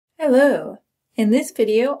Hello! In this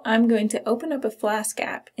video, I'm going to open up a Flask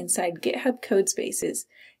app inside Github Codespaces,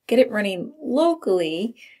 get it running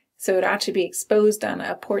locally so it'll actually be exposed on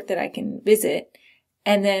a port that I can visit,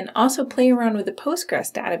 and then also play around with the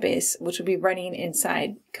Postgres database, which will be running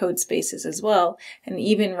inside Codespaces as well, and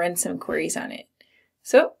even run some queries on it.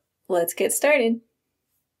 So let's get started.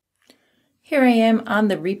 Here I am on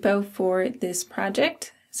the repo for this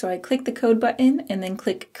project. So I click the code button and then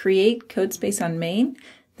click Create Codespace on Main.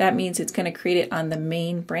 That means it's going to create it on the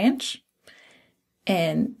main branch.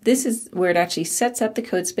 And this is where it actually sets up the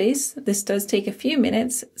Codespace. This does take a few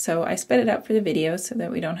minutes, so I sped it up for the video so that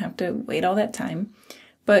we don't have to wait all that time.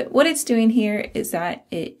 But what it's doing here is that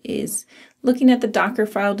it is looking at the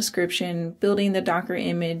Dockerfile description, building the Docker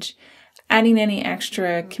image, adding any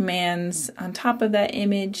extra commands on top of that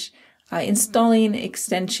image, installing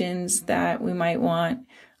extensions that we might want.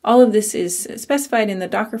 All of this is specified in the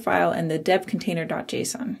Dockerfile and the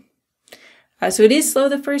devcontainer.json. So it is slow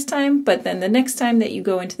the first time, but then the next time that you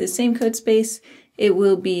go into the same code space, it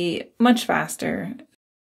will be much faster.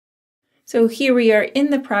 So here we are in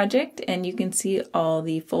the project, and you can see all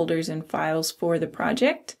the folders and files for the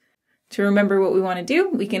project. To remember what we want to do,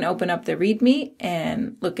 we can open up the README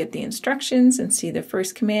and look at the instructions and see the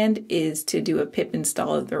first command is to do a pip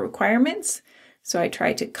install of the requirements. So I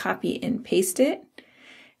try to copy and paste it.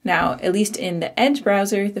 Now, at least in the Edge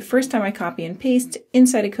browser, the first time I copy and paste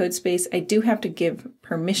inside a code space, I do have to give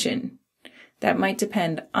permission. That might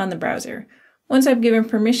depend on the browser. Once I've given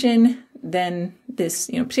permission, then this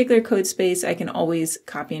particular code space, I can always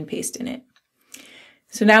copy and paste in it.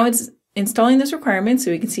 So now it's installing this requirement. So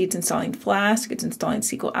we can see it's installing Flask, it's installing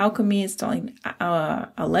SQL Alchemy, it's installing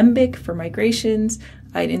Alembic for migrations.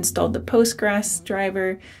 I'd installed the Postgres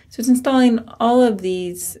driver. So it's installing all of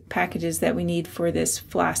these packages that we need for this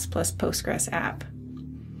Flask plus Postgres app.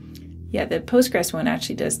 Yeah, the Postgres one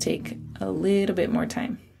actually does take a little bit more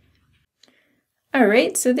time. All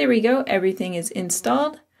right, so there we go. Everything is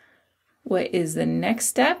installed. What is the next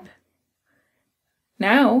step?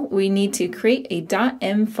 Now we need to create a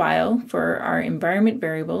 .m file for our environment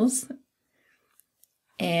variables.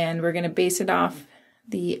 And we're going to base it off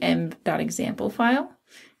the m.example file.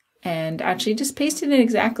 And actually just paste it in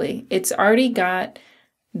exactly. It's already got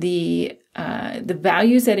the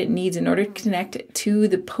values that it needs in order to connect to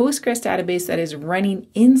the Postgres database that is running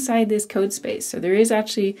inside this code space. So there is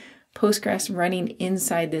actually Postgres running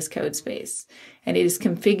inside this code space, and it is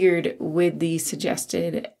configured with the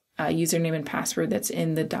suggested username and password that's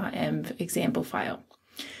in the .m example file.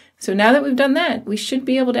 So now that we've done that, we should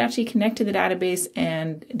be able to actually connect to the database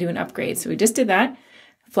and do an upgrade. So we just did that.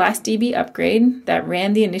 Flask DB upgrade that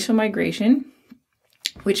ran the initial migration,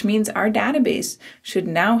 which means our database should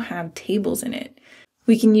now have tables in it.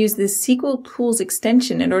 We can use this SQL Tools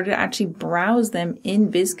extension in order to actually browse them in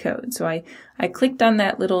VS Code. So I clicked on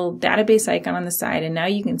that little database icon on the side, and now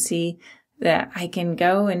you can see that I can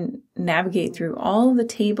go and navigate through all the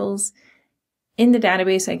tables in the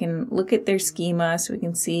database. I can look at their schema, so we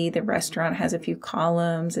can see the restaurant has a few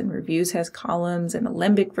columns, and reviews has columns, and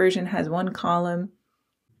Alembic version has one column.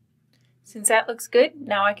 Since that looks good,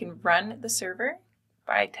 now I can run the server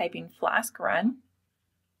by typing Flask run.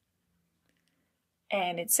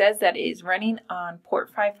 And it says that it is running on port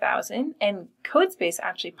 5000, and Codespace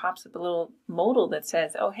actually pops up a little modal that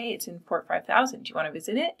says, oh, hey, it's in port 5000. Do you want to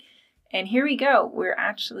visit it? And here we go. We're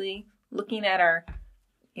actually looking at our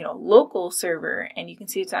local server, and you can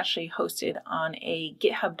see it's actually hosted on a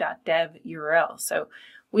github.dev URL. So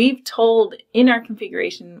we've told in our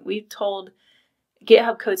configuration, we've told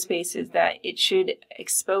Github Codespaces that it should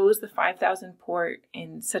expose the 5000 port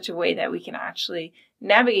in such a way that we can actually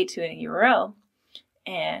navigate to a URL.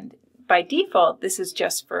 And by default, this is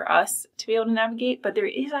just for us to be able to navigate, but there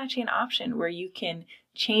is actually an option where you can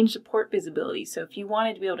change the port visibility. So if you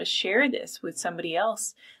wanted to be able to share this with somebody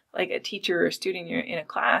else, like a teacher or a student in a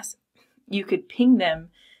class, you could ping them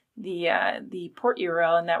the port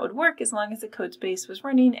URL, and that would work as long as the Codespace was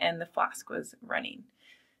running and the Flask was running.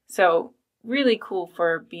 So really cool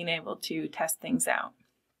for being able to test things out.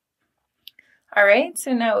 All right,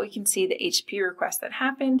 so now we can see the HTTP request that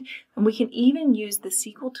happened, and we can even use the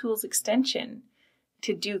SQL Tools extension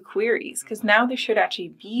to do queries, because now there should actually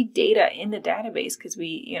be data in the database, because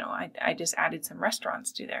I just added some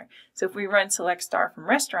restaurants to there. So if we run select star from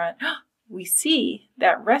restaurant, we see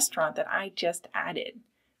that restaurant that I just added.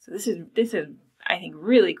 So this is I think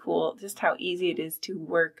really cool, just how easy it is to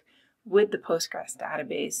work with the Postgres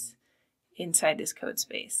database inside this code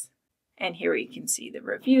space. And here we can see the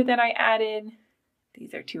review that I added.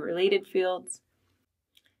 These are two related fields.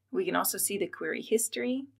 We can also see the query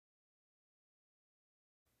history.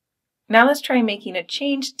 Now let's try making a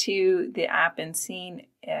change to the app and seeing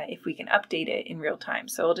if we can update it in real time.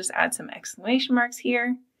 So we'll just add some exclamation marks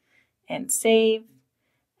here and save,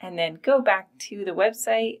 and then go back to the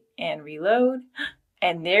website and reload.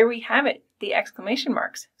 And there we have it, the exclamation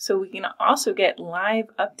marks. So we can also get live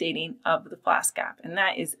updating of the Flask app, and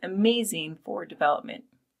that is amazing for development.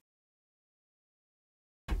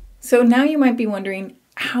 So now you might be wondering,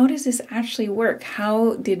 how does this actually work?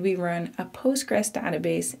 How did we run a Postgres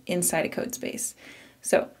database inside a Codespace?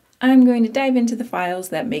 So I'm going to dive into the files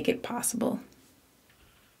that make it possible.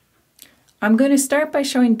 I'm going to start by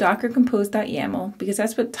showing docker-compose.yaml because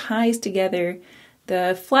that's what ties together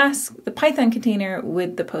the Python container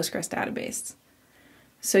with the Postgres database.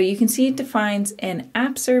 So you can see it defines an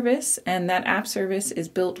app service, and that app service is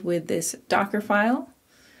built with this Dockerfile.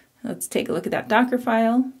 Let's take a look at that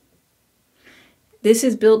Dockerfile. This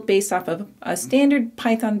is built based off of a standard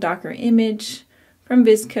Python Docker image from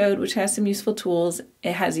VS Code, which has some useful tools.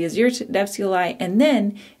 It has the Azure Dev CLI, and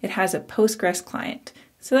then it has a Postgres client.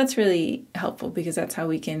 So that's really helpful because that's how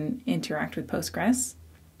we can interact with Postgres.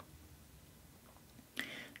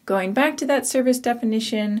 Going back to that service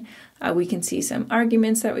definition, we can see some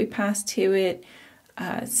arguments that we pass to it,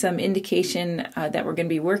 some indication that we're going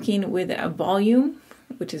to be working with a volume,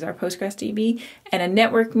 which is our Postgres DB, and a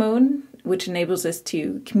network mode, which enables us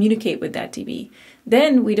to communicate with that DB.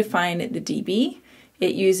 Then we define the DB.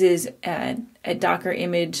 It uses a Docker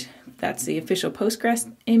image, that's the official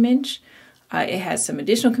Postgres image. It has some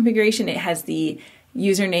additional configuration. It has the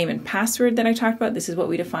username and password that I talked about. This is what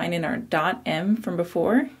we define in our .m from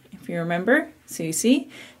before, if you remember. So you see,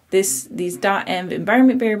 these .env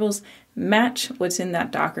environment variables match what's in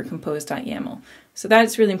that docker-compose.yaml. So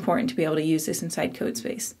that's really important to be able to use this inside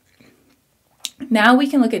Codespace. Now we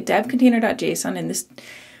can look at devcontainer.json, and this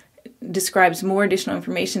describes more additional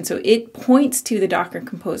information. So it points to the Docker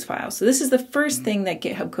Compose file. So this is the first thing that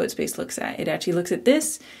GitHub Codespace looks at. It actually looks at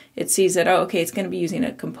this. It sees that, oh, okay, it's going to be using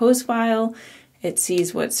a compose file. It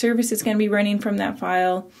sees what service it's going to be running from that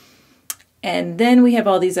file. And then we have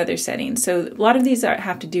all these other settings. So a lot of these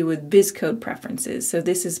have to do with VS Code preferences. So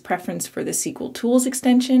this is preference for the SQL Tools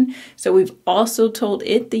extension. So we've also told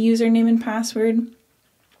it the username and password.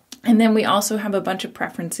 And then we also have a bunch of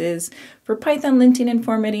preferences for Python linting and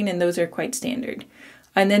formatting, and those are quite standard.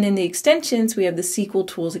 And then in the extensions, we have the SQL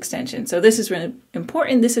Tools extension. So this is really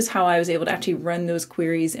important. This is how I was able to actually run those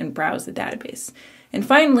queries and browse the database. And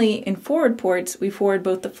finally, in forward ports, we forward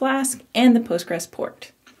both the Flask and the Postgres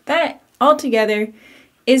port. That altogether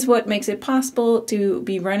is what makes it possible to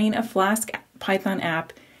be running a Flask Python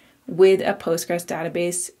app with a Postgres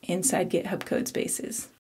database inside GitHub Codespaces.